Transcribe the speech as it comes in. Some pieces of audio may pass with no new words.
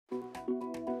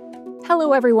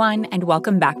Hello everyone, and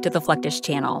welcome back to the Fluctus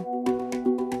channel.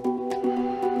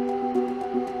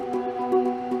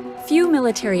 Few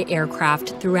military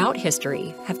aircraft throughout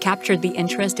history have captured the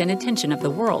interest and attention of the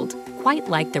world, quite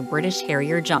like the British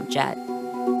Harrier jump jet.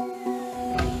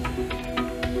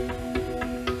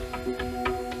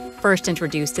 First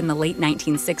introduced in the late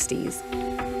 1960s,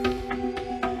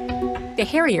 the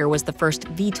Harrier was the first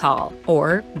VTOL,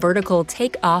 or vertical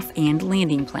takeoff and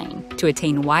landing plane, to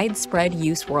attain widespread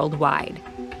use worldwide.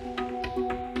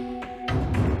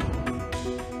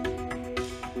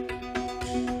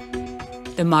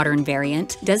 The modern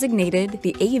variant, designated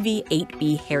the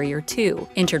AV-8B Harrier II,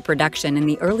 entered production in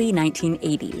the early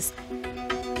 1980s.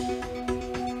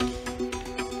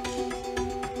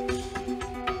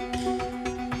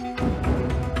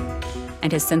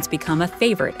 And has since become a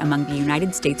favorite among the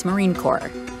United States Marine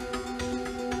Corps.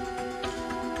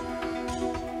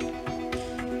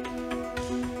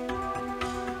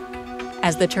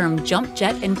 As the term jump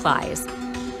jet implies,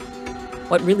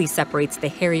 what really separates the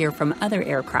Harrier from other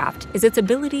aircraft is its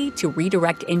ability to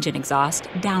redirect engine exhaust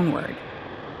downward.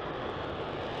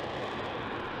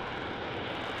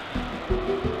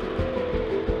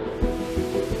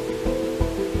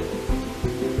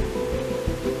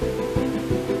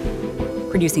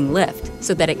 Producing lift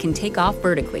so that it can take off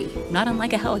vertically, not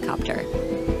unlike a helicopter.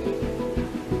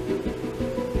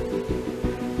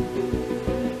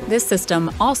 This system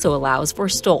also allows for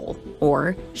STOL,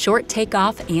 or short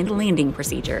takeoff and landing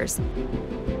procedures.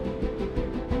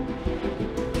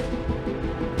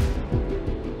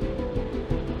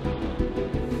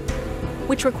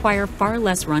 Which require far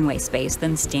less runway space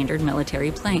than standard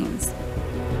military planes.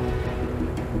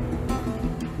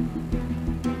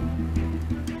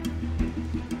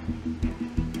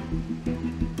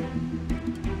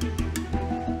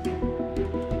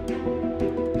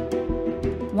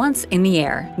 Once in the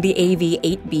air, the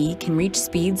AV-8B can reach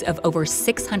speeds of over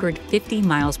 650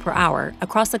 miles per hour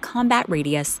across a combat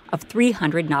radius of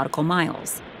 300 nautical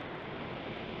miles.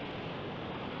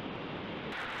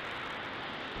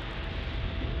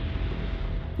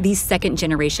 These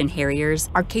second-generation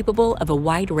Harriers are capable of a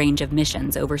wide range of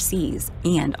missions overseas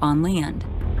and on land.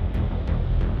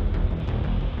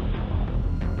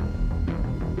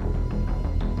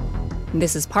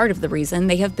 This is part of the reason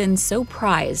they have been so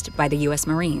prized by the U.S.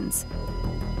 Marines.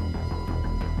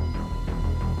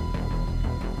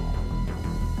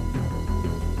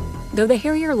 Though the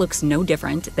Harrier looks no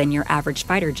different than your average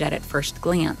fighter jet at first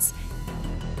glance,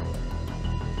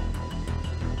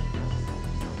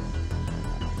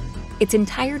 its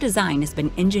entire design has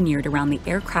been engineered around the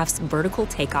aircraft's vertical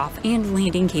takeoff and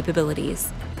landing capabilities.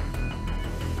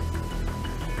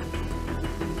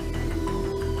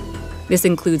 This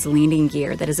includes landing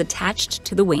gear that is attached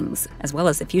to the wings, as well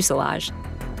as the fuselage.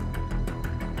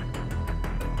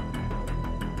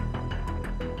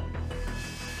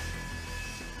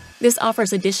 This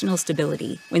offers additional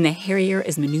stability when the Harrier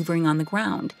is maneuvering on the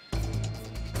ground,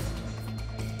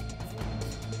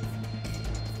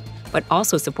 but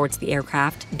also supports the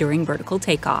aircraft during vertical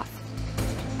takeoff.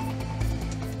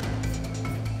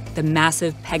 The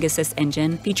massive Pegasus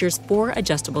engine features 4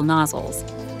 adjustable nozzles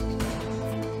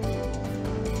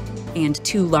and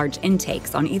 2 large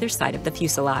intakes on either side of the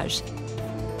fuselage.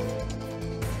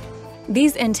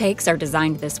 These intakes are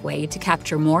designed this way to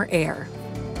capture more air,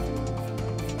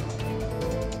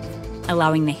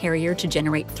 allowing the Harrier to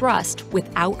generate thrust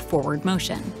without forward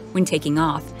motion when taking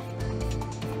off.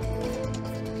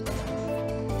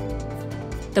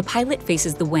 The pilot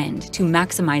faces the wind to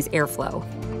maximize airflow,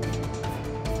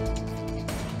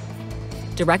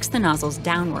 directs the nozzles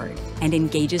downward, and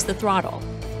engages the throttle,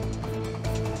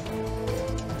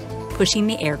 pushing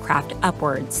the aircraft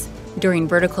upwards. During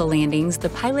vertical landings, the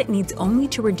pilot needs only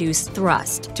to reduce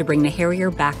thrust to bring the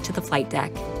Harrier back to the flight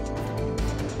deck.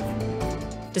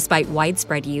 Despite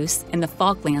widespread use in the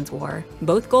Falklands War,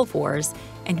 both Gulf Wars,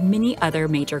 and many other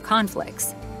major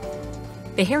conflicts,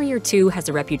 the Harrier II has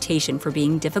a reputation for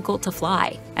being difficult to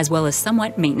fly, as well as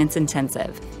somewhat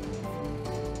maintenance-intensive.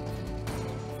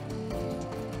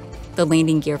 The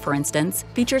landing gear, for instance,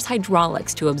 features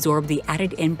hydraulics to absorb the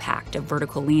added impact of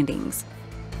vertical landings.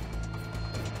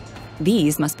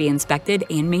 These must be inspected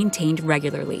and maintained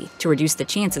regularly to reduce the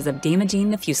chances of damaging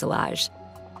the fuselage.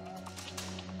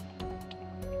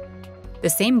 The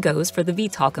same goes for the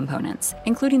VTOL components,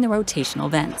 including the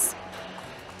rotational vents.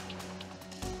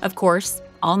 Of course,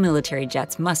 all military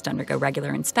jets must undergo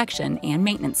regular inspection and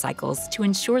maintenance cycles to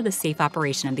ensure the safe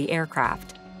operation of the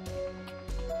aircraft.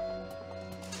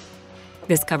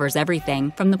 This covers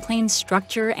everything from the plane's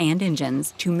structure and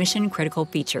engines to mission-critical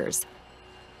features.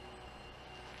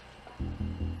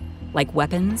 like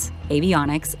weapons,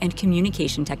 avionics, and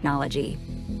communication technology.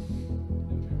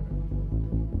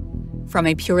 From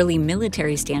a purely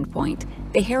military standpoint,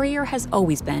 the Harrier has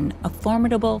always been a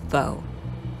formidable foe.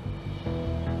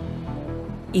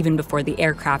 Even before the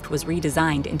aircraft was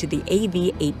redesigned into the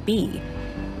AV-8B,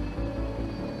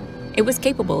 it was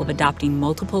capable of adopting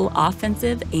multiple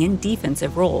offensive and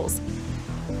defensive roles,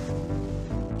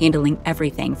 handling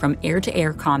everything from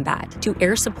air-to-air combat to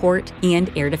air support and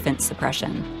air defense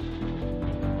suppression.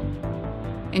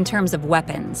 In terms of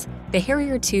weapons, the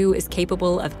Harrier II is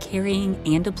capable of carrying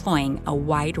and deploying a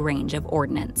wide range of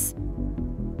ordnance.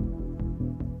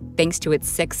 Thanks to its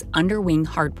 6 underwing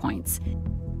hardpoints,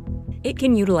 it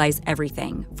can utilize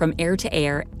everything from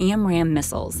air-to-air AMRAAM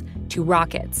missiles to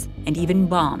rockets and even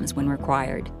bombs when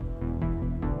required.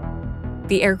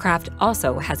 The aircraft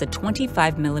also has a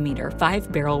 25mm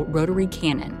 5-barrel rotary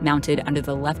cannon mounted under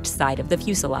the left side of the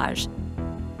fuselage.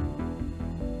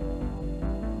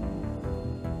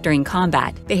 During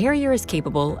combat, the Harrier is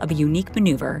capable of a unique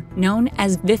maneuver known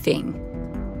as VIFing,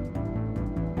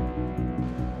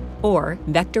 or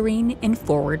vectoring in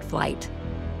forward flight.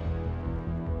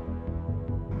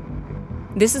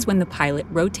 This is when the pilot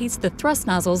rotates the thrust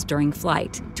nozzles during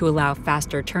flight to allow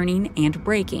faster turning and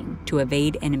braking to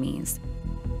evade enemies.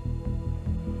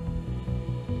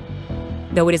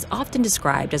 Though it is often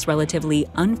described as relatively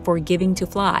unforgiving to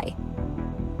fly,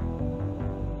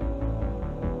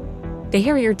 the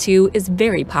Harrier II is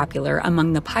very popular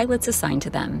among the pilots assigned to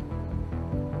them.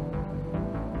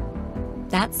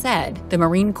 That said, the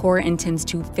Marine Corps intends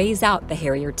to phase out the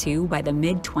Harrier II by the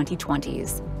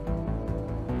mid-2020s.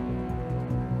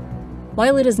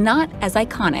 While it is not as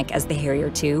iconic as the Harrier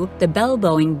II, the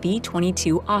Bell-Boeing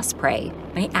V-22 Osprey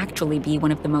may actually be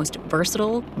one of the most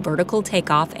versatile vertical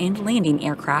takeoff and landing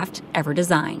aircraft ever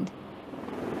designed.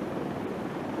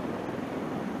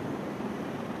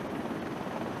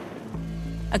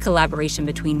 A collaboration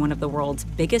between one of the world's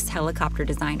biggest helicopter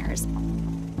designers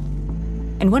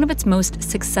and one of its most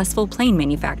successful plane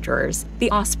manufacturers, the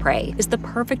Osprey is the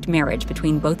perfect marriage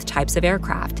between both types of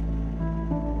aircraft.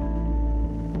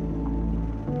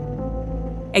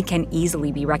 It can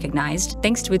easily be recognized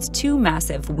thanks to its 2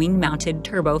 massive wing-mounted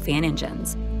turbofan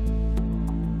engines.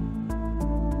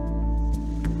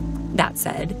 That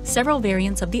said, several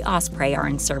variants of the Osprey are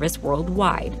in service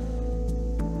worldwide,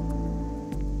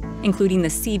 including the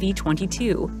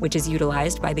CV-22, which is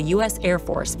utilized by the U.S. Air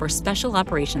Force for Special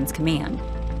Operations Command.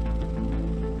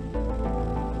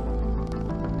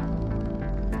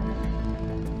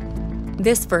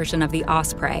 This version of the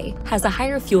Osprey has a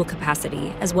higher fuel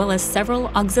capacity as well as several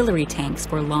auxiliary tanks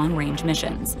for long-range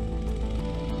missions.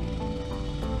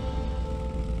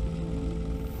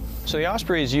 So the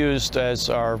Osprey is used as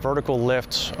our vertical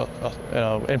lift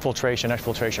infiltration,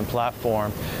 exfiltration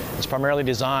platform. It's primarily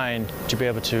designed to be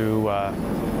able to,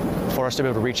 for us to be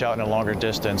able to reach out in a longer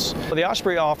distance. The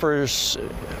Osprey offers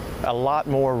a lot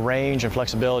more range and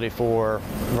flexibility for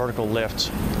vertical lift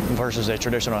versus a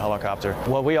traditional helicopter.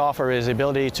 What we offer is the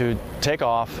ability to take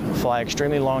off, fly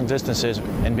extremely long distances,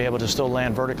 and be able to still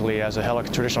land vertically as a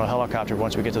traditional helicopter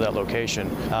once we get to that location.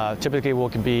 Typically, we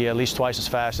can be at least twice as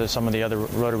fast as some of the other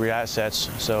rotary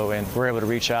assets, and we're able to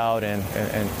reach out and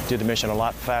do the mission a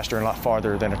lot faster and a lot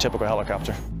farther than a typical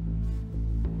helicopter.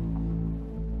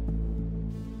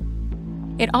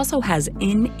 It also has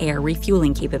in-air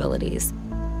refueling capabilities,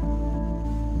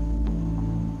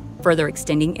 further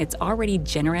extending its already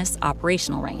generous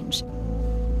operational range.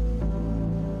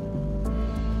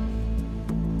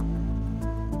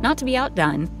 Not to be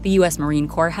outdone, the U.S. Marine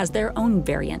Corps has their own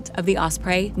variant of the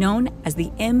Osprey known as the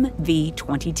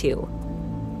MV22.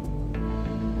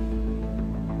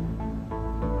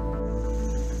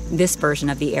 This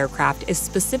version of the aircraft is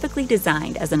specifically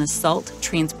designed as an assault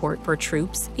transport for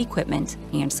troops, equipment,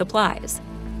 and supplies.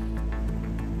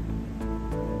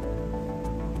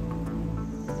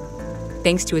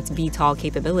 Thanks to its VTOL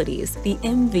capabilities, the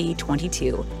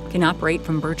MV22 can operate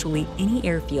from virtually any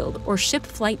airfield or ship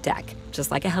flight deck,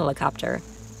 just like a helicopter.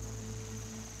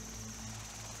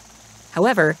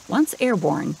 However, once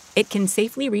airborne, it can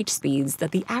safely reach speeds that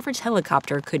the average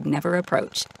helicopter could never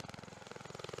approach.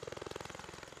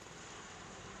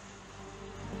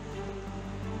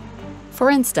 For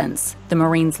instance, the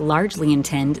Marines largely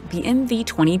intend the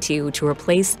MV22 to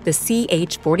replace the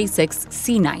CH-46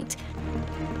 Sea Knight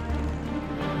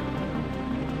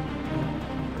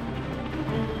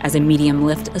as a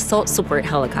medium-lift assault support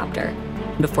helicopter,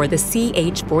 before the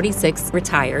CH-46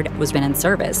 retired was been in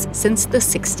service since the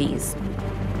 60s.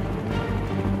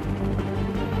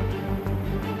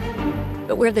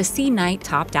 But where the Sea Knight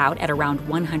topped out at around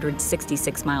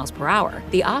 166 miles per hour,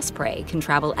 the Osprey can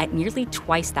travel at nearly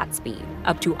twice that speed,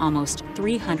 up to almost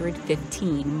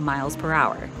 315 miles per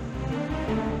hour.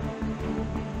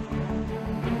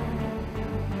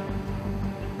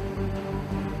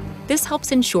 This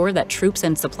helps ensure that troops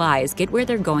and supplies get where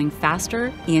they're going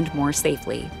faster and more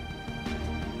safely.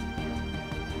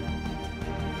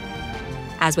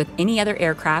 As with any other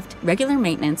aircraft, regular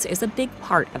maintenance is a big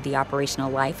part of the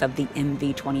operational life of the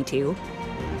MV22.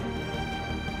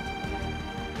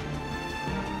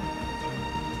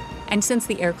 And since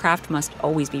the aircraft must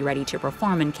always be ready to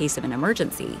perform in case of an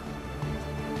emergency,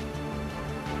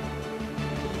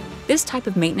 this type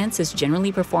of maintenance is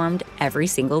generally performed every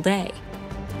single day.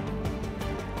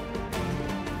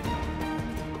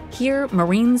 Here,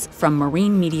 Marines from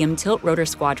Marine Medium Tilt Rotor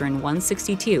Squadron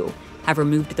 162 have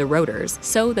removed the rotors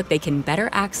so that they can better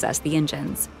access the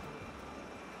engines.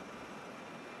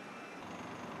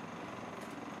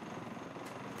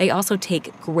 They also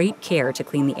take great care to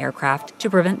clean the aircraft to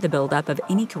prevent the buildup of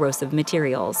any corrosive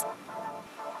materials.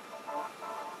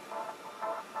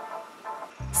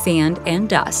 Sand and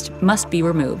dust must be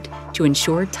removed to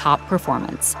ensure top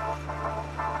performance.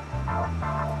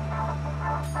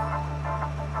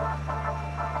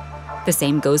 The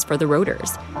same goes for the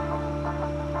rotors,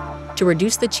 to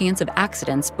reduce the chance of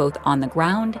accidents both on the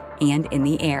ground and in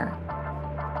the air.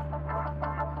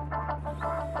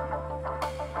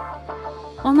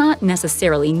 While not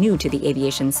necessarily new to the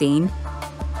aviation scene,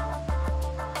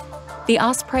 the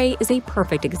Osprey is a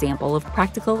perfect example of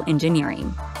practical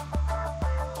engineering.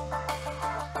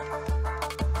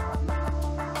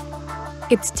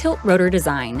 Its tilt rotor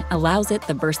design allows it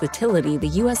the versatility the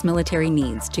U.S. military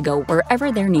needs to go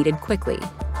wherever they're needed quickly.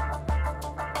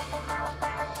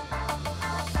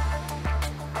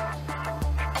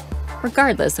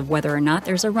 Regardless of whether or not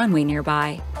there's a runway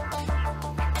nearby.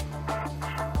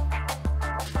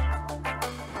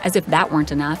 As if that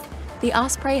weren't enough, the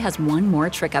Osprey has one more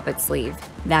trick up its sleeve.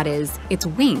 That is, its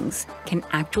wings can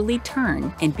actually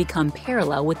turn and become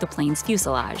parallel with the plane's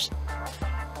fuselage.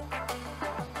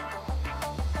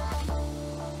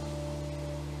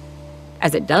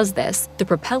 As it does this, the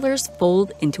propellers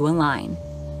fold into a line.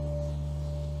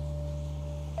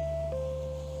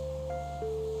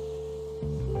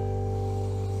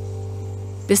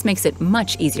 This makes it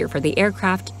much easier for the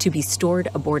aircraft to be stored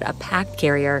aboard a packed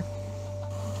carrier.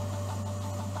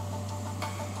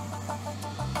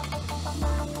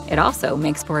 It also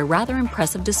makes for a rather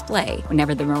impressive display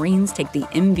whenever the Marines take the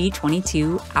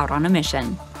MV22 out on a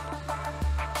mission.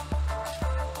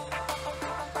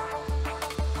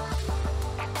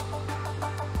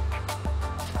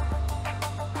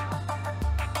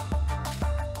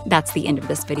 That's the end of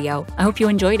this video. I hope you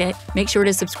enjoyed it. Make sure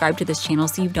to subscribe to this channel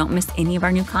so you don't miss any of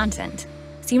our new content.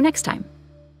 See you next time.